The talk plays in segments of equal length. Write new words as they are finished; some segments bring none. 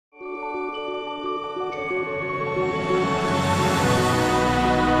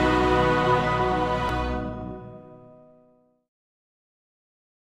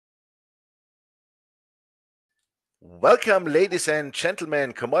Welcome, ladies and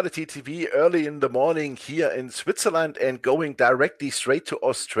gentlemen. Commodity TV early in the morning here in Switzerland and going directly straight to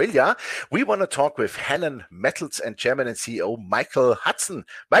Australia. We want to talk with Hannan Metals and Chairman and CEO Michael Hudson.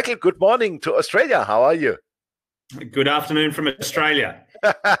 Michael, good morning to Australia. How are you? Good afternoon from Australia.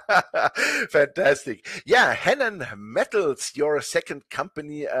 Fantastic. Yeah, Hannan Metals, your second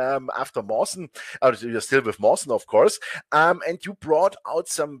company after Mawson. You're still with Mawson, of course. And you brought out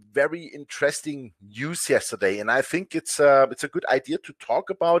some very interesting news yesterday. And I think it's a good idea to talk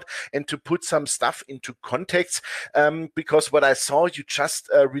about and to put some stuff into context. Because what I saw, you just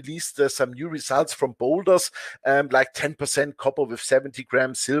released some new results from boulders, like 10% copper with 70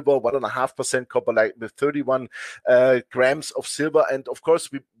 grams silver, 1.5% copper like with 31 grams of silver. And of course,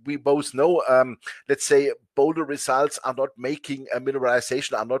 we both know, let's say, boulder results are not making a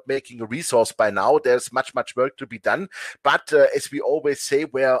mineralization, are not making a resource by now. There's much work to be done. But as we always say,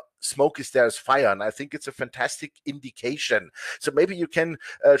 where smoke is, there's fire. And I think it's a fantastic indication. So maybe you can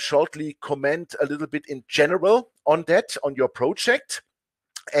shortly comment a little bit in general on that, on your project.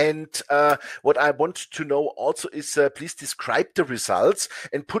 And what I want to know also is, please describe the results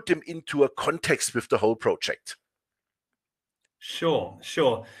and put them into a context with the whole project. Sure.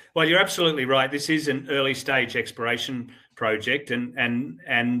 Well, you're absolutely right. This is an early stage exploration project, and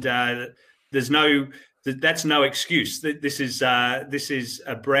there's that's no excuse. This is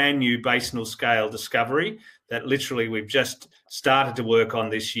a brand new basinal scale discovery that literally we've just started to work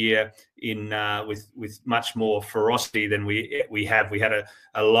on this year in with much more ferocity than we have. We had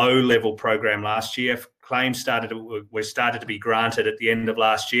a low level program last year. Claims started to be granted at the end of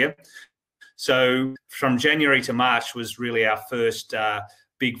last year. So from January to March was really our first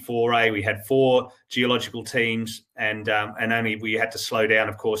big foray. We had 4 geological teams, and only we had to slow down,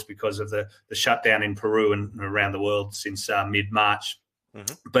 of course, because of the shutdown in Peru and around the world since mid-March.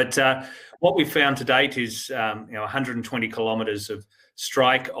 Mm-hmm. But what we found to date is 120 kilometres of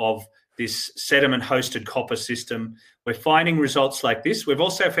strike of this sediment-hosted copper system. We're finding results like this. We've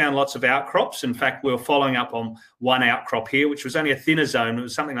also found lots of outcrops. In fact, we were following up on one outcrop here, which was only a thinner zone. It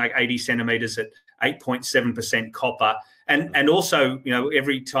was something like 80 centimetres at 8.7% copper. And also,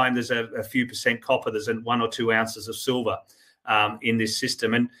 every time there's a few percent copper, there's 1 or 2 ounces of silver in this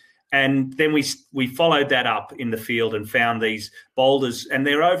system. And then we followed that up in the field and found these boulders, and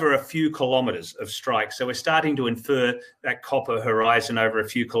they're over a few kilometres of strike. So we're starting to infer that copper horizon over a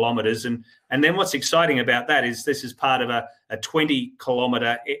few kilometres. And then what's exciting about that is this is part of a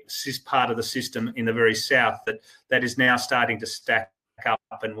 20-kilometre part of the system in the very south that is now starting to stack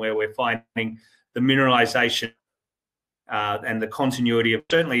up, and where we're finding the mineralisation and the continuity of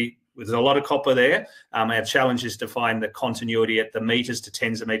certainly. There's a lot of copper there. Our challenge is to find the continuity at the metres to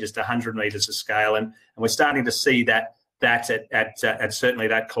tens of metres to 100 metres of scale, and we're starting to see that at certainly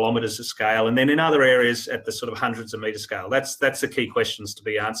that kilometres of scale, and then in other areas at the sort of hundreds of metre scale. That's the key questions to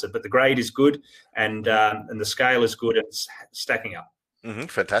be answered. But the grade is good, and the scale is good, and it's stacking up. Mm-hmm,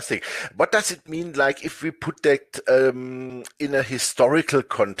 fantastic. What does it mean, like, if we put that in a historical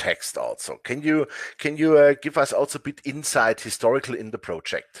context also? Can you give us also a bit insight historical in the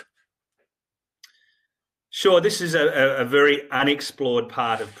project? Sure. This is a very unexplored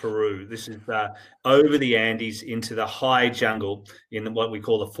part of Peru. This is over the Andes into the high jungle in what we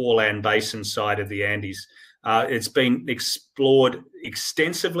call the foreland basin side of the Andes. It's been explored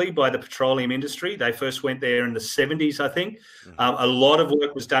extensively by the petroleum industry. They first went there in the 70s, I think. Mm-hmm. A lot of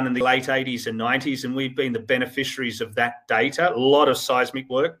work was done in the late 80s and 90s, and we've been the beneficiaries of that data. A lot of seismic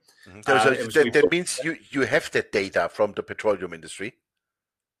work. Mm-hmm. So that means you have that data from the petroleum industry?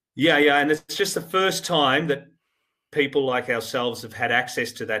 Yeah, and it's just the first time that people like ourselves have had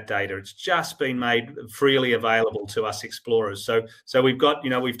access to that data. It's just been made freely available to us explorers. So we've got,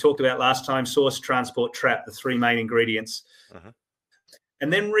 we've talked about last time, source, transport, trap, the 3 main ingredients. Uh-huh.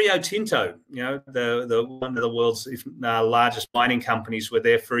 And then Rio Tinto, the one of the world's largest mining companies, were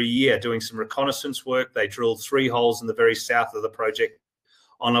there for a year doing some reconnaissance work. They drilled 3 holes in the very south of the project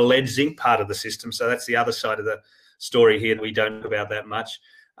on a lead zinc part of the system. So that's the other side of the story here that we don't know about that much.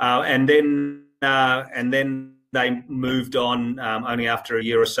 And then they moved on only after a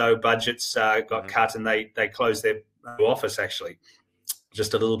year or so. Budgets got cut, and they closed their office actually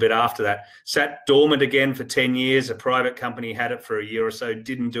just a little bit after that. Sat dormant again for 10 years. A private company had it for a year or so,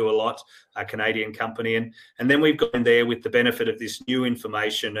 didn't do a lot, a Canadian company. And then we've gone there with the benefit of this new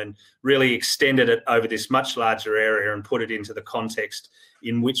information and really extended it over this much larger area and put it into the context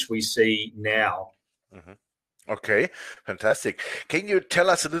in which we see now. Mm-hmm. Okay, fantastic. Can you tell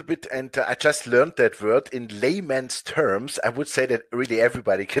us a little bit, and I just learned that word in layman's terms, I would say that really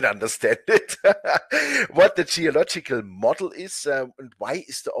everybody can understand it, what the geological model is, and why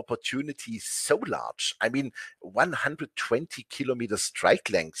is the opportunity so large? I mean, 120 kilometers strike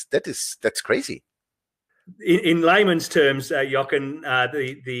length, that's crazy. In layman's terms, Jochen,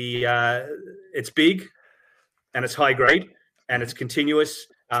 it's big and it's high grade and it's continuous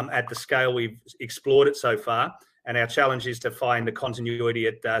at the scale we've explored it so far. And our challenge is to find the continuity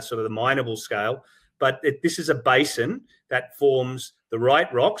at sort of the mineable scale. But this is a basin that forms the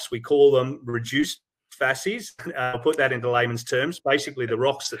right rocks. We call them reduced facies. I'll put that into layman's terms. Basically, the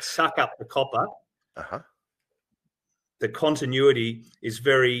rocks that suck up the copper. Uh-huh. The continuity is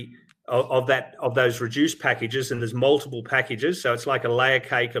very of those reduced packages, and there's multiple packages, so it's like a layer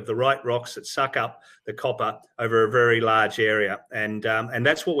cake of the right rocks that suck up the copper over a very large area, and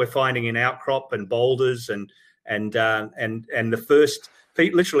that's what we're finding in outcrop and boulders and the first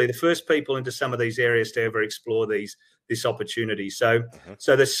literally the first people into some of these areas to ever explore this opportunity. So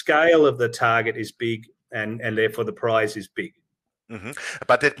so the scale of the target is big, and therefore the prize is big.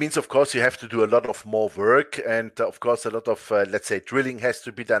 But that means, of course, you have to do a lot of more work, and of course, a lot of, let's say, drilling has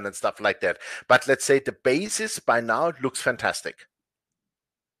to be done and stuff like that. But let's say the basis by now looks fantastic.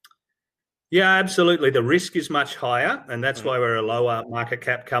 Yeah, absolutely. The risk is much higher, and that's why we're a lower market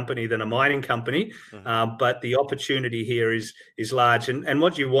cap company than a mining company. But the opportunity here is large. And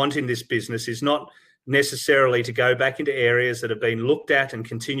what you want in this business is not necessarily to go back into areas that have been looked at and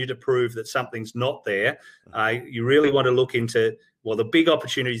continue to prove that something's not there. You really want to look into, well, the big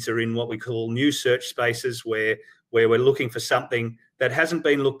opportunities are in what we call new search spaces, where we're looking for something that hasn't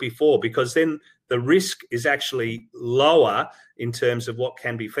been looked before, because then the risk is actually lower in terms of what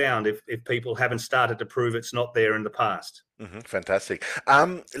can be found if people haven't started to prove it's not there in the past. Fantastic.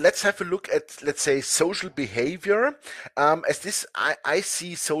 Let's have a look at, let's say, social behavior. As this, I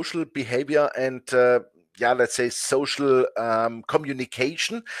see social behavior and yeah, let's say social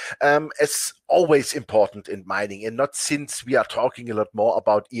communication as always important in mining, and not since we are talking a lot more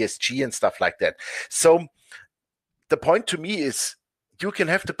about ESG and stuff like that. So the point to me is, you can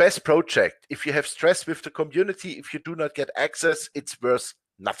have the best project. If you have stress with the community, if you do not get access, it's worth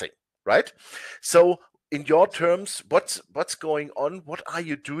nothing, right? So in your terms, what's going on? What are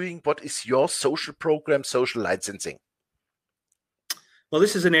you doing? What is your social program, social licensing? Well,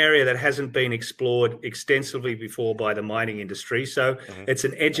 this is an area that hasn't been explored extensively before by the mining industry. So it's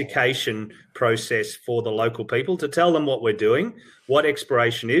an education process for the local people to tell them what we're doing, what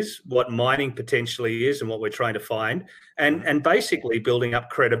exploration is, what mining potentially is, and what we're trying to find, and basically building up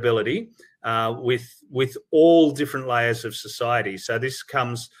credibility with all different layers of society. So this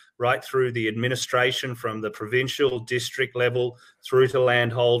comes right through the administration, from the provincial, district level, through to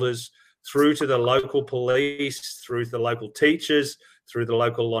landholders, through to the local police, through to the local teachers, through the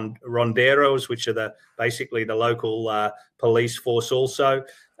local ronderos, which are basically the local police force also,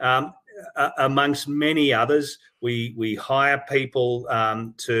 amongst many others. We hire people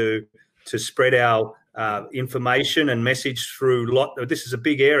to spread our information and message through this is a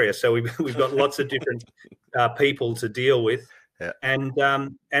big area, so we've got lots of different people to deal with. Yeah.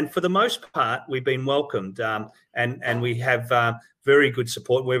 And for the most part, we've been welcomed, and we have very good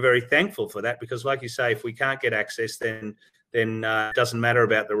support. We're very thankful for that, because, like you say, if we can't get access, then it doesn't matter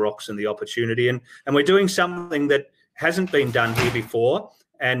about the rocks and the opportunity. And we're doing something that hasn't been done here before,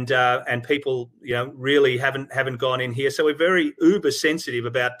 and people, really haven't gone in here. So we're very uber sensitive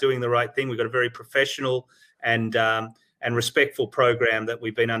about doing the right thing. We've got a very professional and respectful program that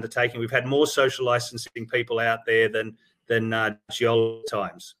we've been undertaking. We've had more social licensing people out there than geology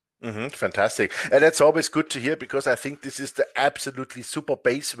times. Fantastic. And that's always good to hear, because I think this is the absolutely super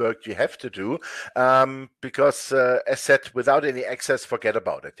base work you have to do, because as said, without any access, forget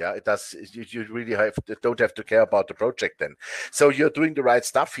about it. Yeah, it does. You really don't have to care about the project then. So you're doing the right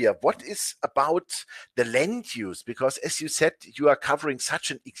stuff here. What is about the land use? Because as you said, you are covering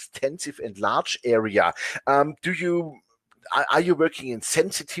such an extensive and large area. Are you working in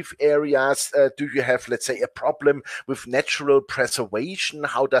sensitive areas? Do you have, let's say, a problem with natural preservation?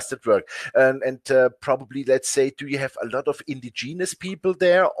 How does that work? And probably, let's say, do you have a lot of indigenous people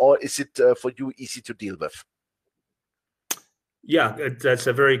there, or is it for you easy to deal with? Yeah, that's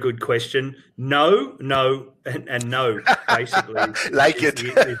a very good question. No, and no, basically. Like is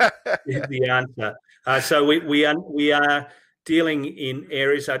the answer. So we are dealing in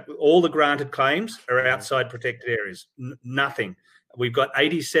areas that all the granted claims are outside protected areas. Nothing. We've got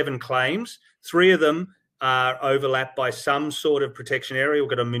 87 claims. 3 of them are overlapped by some sort of protection area. We've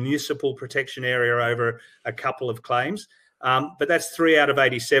got a municipal protection area over a couple of claims. But that's 3 out of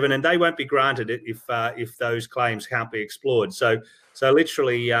 87, and they won't be granted it if those claims can't be explored. So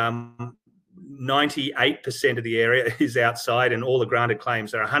literally 98% of the area is outside, and all the granted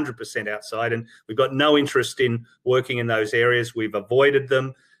claims are 100% outside. And we've got no interest in working in those areas. We've avoided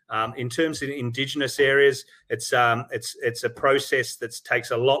them. In terms of Indigenous areas, it's a process that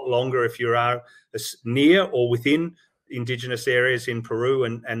takes a lot longer if you are near or within Indigenous areas in Peru,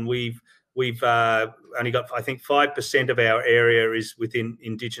 and we've only got, I think, 5% of our area is within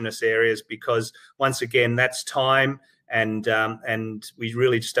Indigenous areas, because once again, that's time, and we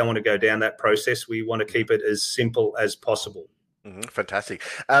really just don't want to go down that process. We want to keep it as simple as possible. Fantastic.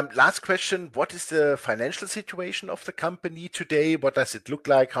 Last question. What is the financial situation of the company today? What does it look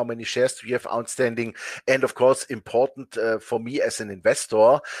like? How many shares do you have outstanding? And of course, important for me as an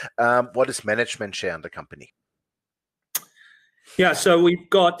investor, what is management share in the company? Yeah, so we've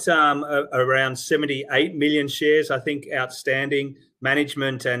got around 78 million shares, I think, outstanding.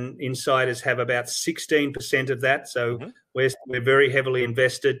 Management and insiders have about 16% of that. So we're very heavily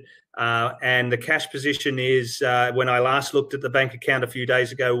invested. And the cash position is, when I last looked at the bank account a few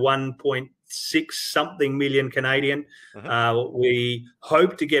days ago, 1.6 something million Canadian. We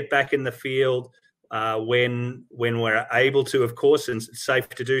hope to get back in the field when we're able to, of course, and it's safe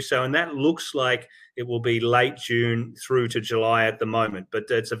to do so. And that looks like it will be late June through to July at the moment. But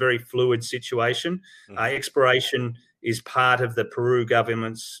it's a very fluid situation. Exploration is part of the Peru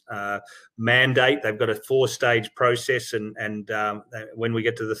government's mandate. They've got a 4-stage process, and when we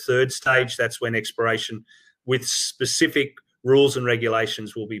get to the 3rd stage, that's when exploration with specific rules and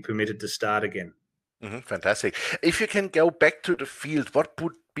regulations will be permitted to start again. Fantastic. If you can go back to the field, what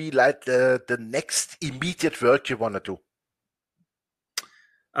would be like the next immediate work you want to do?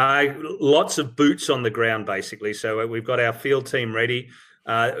 Lots of boots on the ground, basically. So we've got our field team ready.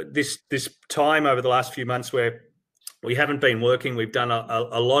 This time over the last few months where we haven't been working, we've done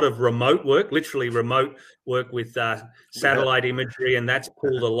a lot of remote work, literally remote work with satellite imagery, and that's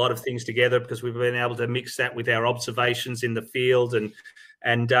pulled a lot of things together, because we've been able to mix that with our observations in the field, and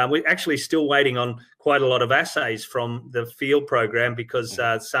we're actually still waiting on quite a lot of assays from the field program, because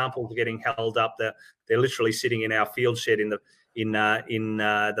samples are getting held up. They're literally sitting in our field shed in the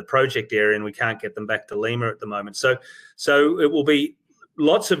project area, and we can't get them back to Lima at the moment. So it will be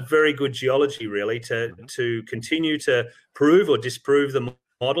lots of very good geology, really, to continue to prove or disprove the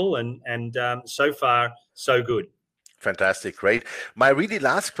model, and so far so good. Fantastic, great. My really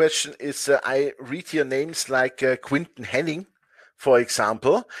last question is, I read your names like Quinton Hannan, for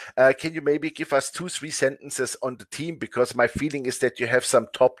example. Can you maybe give us 2-3 sentences on the team? Because my feeling is that you have some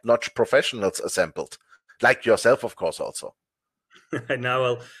top-notch professionals assembled, like yourself, of course, also. No,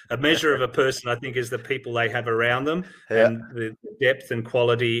 well, a measure of a person, I think, is the people they have around them, and the depth and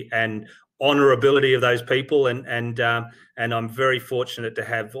quality and honourability of those people. And I'm very fortunate to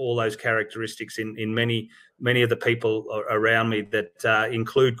have all those characteristics in many of the people around me that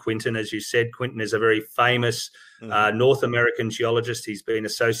include Quinton. As you said, Quinton is a very famous North American geologist. He's been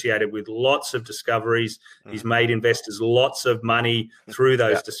associated with lots of discoveries. He's made investors lots of money through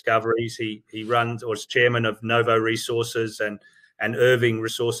those discoveries. He runs, or is chairman of Novo Resources, and Irving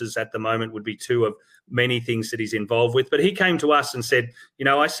Resources at the moment would be 2 of many things that he's involved with. But he came to us and said,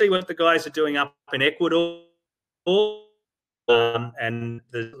 I see what the guys are doing up in Ecuador, and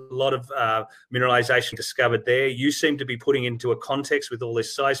there's a lot of mineralization discovered there. You seem to be putting into a context with all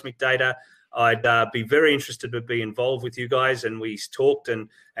this seismic data. I'd be very interested to be involved with you guys. And we talked, and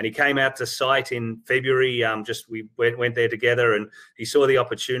he came out to site in February. We went there together, and he saw the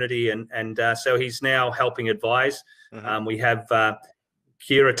opportunity, and so he's now helping advise. We have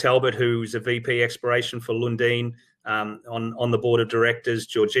Kira Talbot, who's a VP Exploration for Lundin, on the board of directors.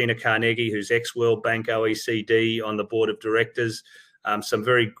 Georgina Carnegie, who's ex-World Bank OECD, on the board of directors. Some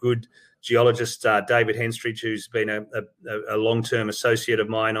very good geologists, David Henstridge, who's been a long-term associate of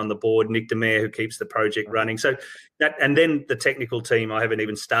mine, on the board. Nick Demare, who keeps the project running. So that, and then the technical team I haven't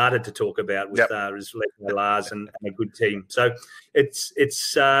even started to talk about with Lars and a good team. So it's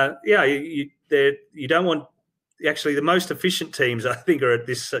you don't want. Actually, the most efficient teams, I think, are at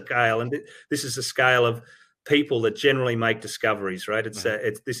this scale, and this is a scale of people that generally make discoveries, right? This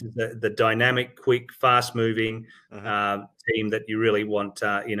is the dynamic, quick, fast-moving team that you really want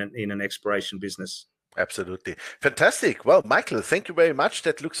in an exploration business. Absolutely. Fantastic. Well, Michael, thank you very much.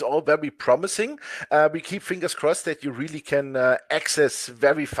 That looks all very promising. We keep fingers crossed that you really can access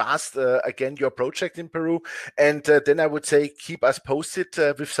very fast, again, your project in Peru. And then I would say keep us posted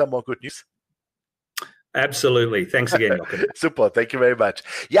with some more good news. Absolutely. Thanks again, Jochen. Super. Thank you very much.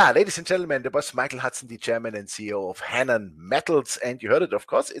 Yeah, ladies and gentlemen, there was Michael Hudson, the chairman and CEO of Hannan Metals. And you heard it, of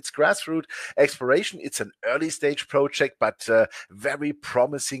course, it's grassroots exploration. It's an early stage project, but very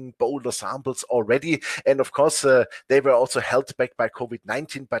promising boulder samples already. And of course, they were also held back by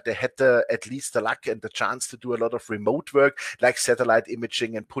COVID-19, but they had at least the luck and the chance to do a lot of remote work, like satellite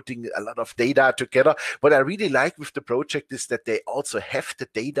imaging and putting a lot of data together. What I really like with the project is that they also have the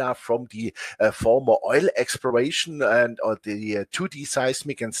data from the former oil exploration and or the 2D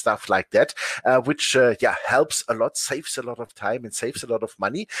seismic and stuff like that, which helps a lot, saves a lot of time and saves a lot of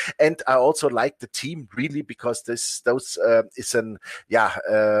money. And I also like the team really, because this is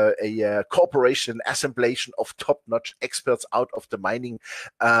a corporation assemblation of top-notch experts out of the mining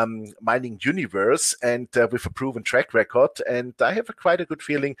universe, and with a proven track record. And I have quite a good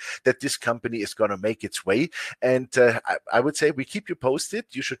feeling that this company is going to make its way. And I would say we keep you posted.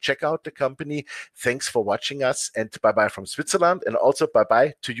 You should check out the company. Thanks for watching us, and bye-bye from Switzerland, and also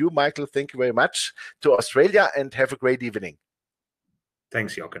bye-bye to you, Michael. Thank you very much, to Australia, and have a great evening.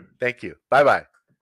 Thanks, Jochen. Thank you. Bye-bye.